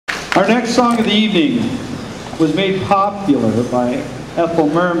Our next song of the evening was made popular by Ethel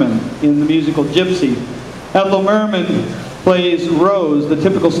Merman in the musical Gypsy. Ethel Merman plays Rose, the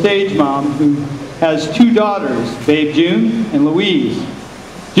typical stage mom who has two daughters, Babe June and Louise.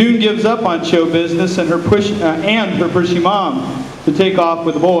 June gives up on show business and her pushy mom to take off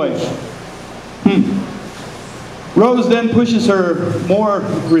with the boys. Rose then pushes her more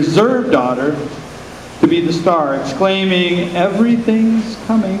reserved daughter to be the star, exclaiming, "Everything's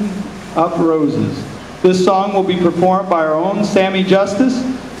coming up roses." This song will be performed by our own Sammy Justice,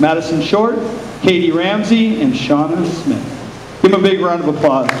 Madison Short, Katy Ramsey, and Shawna Smith. Give them a big round of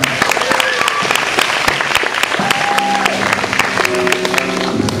applause.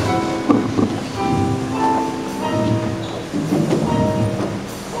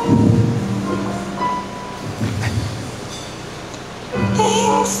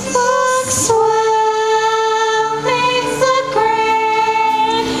 Things look swell, things look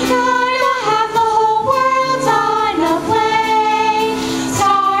great. Gonna have the whole world on a plane.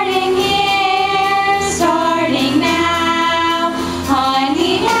 Starting here, starting now.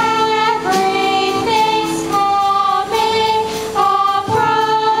 Honey, everything's coming up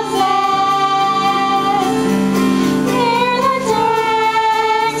roses. Clear the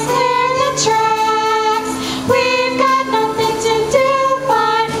decks, clear the tracks. We've got nothing to do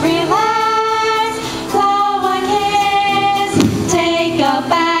but relax. Blow a kiss, take a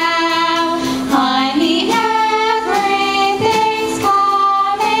bow. Honey, everything's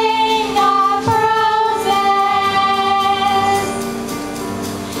coming up roses.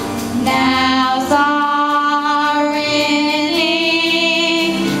 Now's our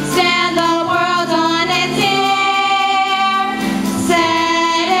inning. Stand the world on its ear.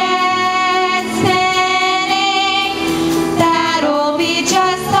 Set it spinning. That'll be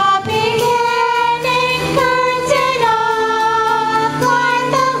just the beginning. Curtain up, light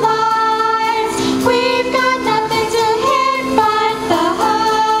the lights. We've got nothing to hit but the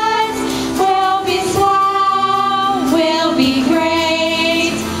heights. We'll be swell, we'll be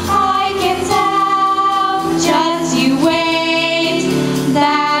great. I can tell, just you wait.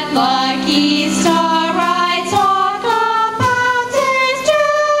 That lucky star I talk about is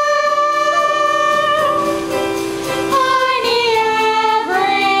true. Honey,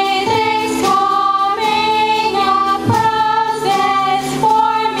 everything's coming up roses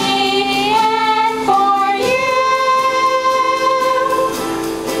for me and for you.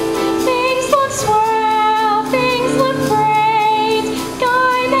 Things look swell, things look great.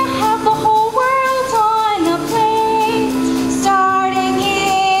 Gonna have the whole world on a plate. Starting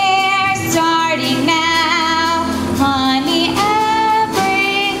here, starting now. Honey,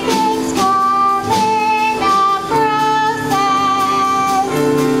 everything's coming up roses.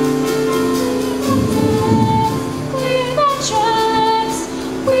 Clear the tracks.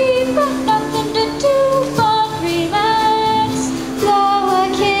 We've got nothing to do but relax. Blow a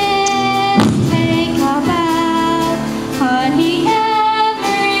kiss, take a bow. Honey,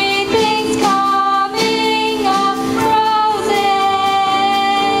 everything's coming up roses.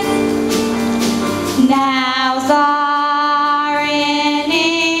 Now's our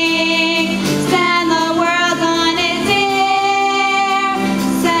inning. Stand the world on its ear.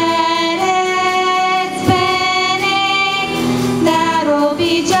 Set it spinning. That'll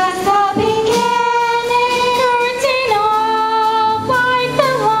be just the beginning. Curtain up, light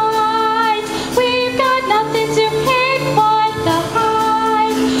the lights. We've got nothing to hit but the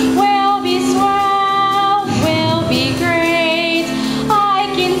heights. We'll be swell, we'll be great. I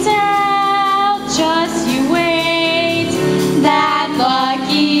can tell, just you wait. That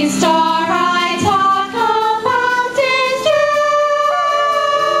lucky star I talk about is true.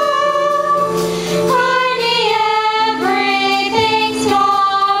 Honey, everything's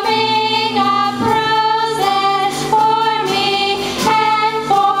coming up roses for me and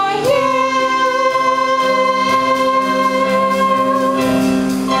for you.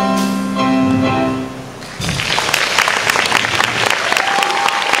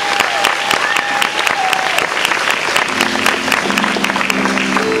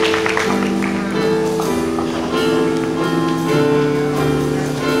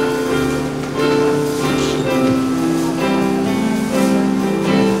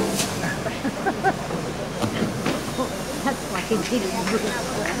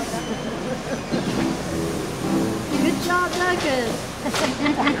 Good job, Lucas.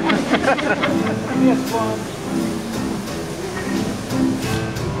 Yes, Mom.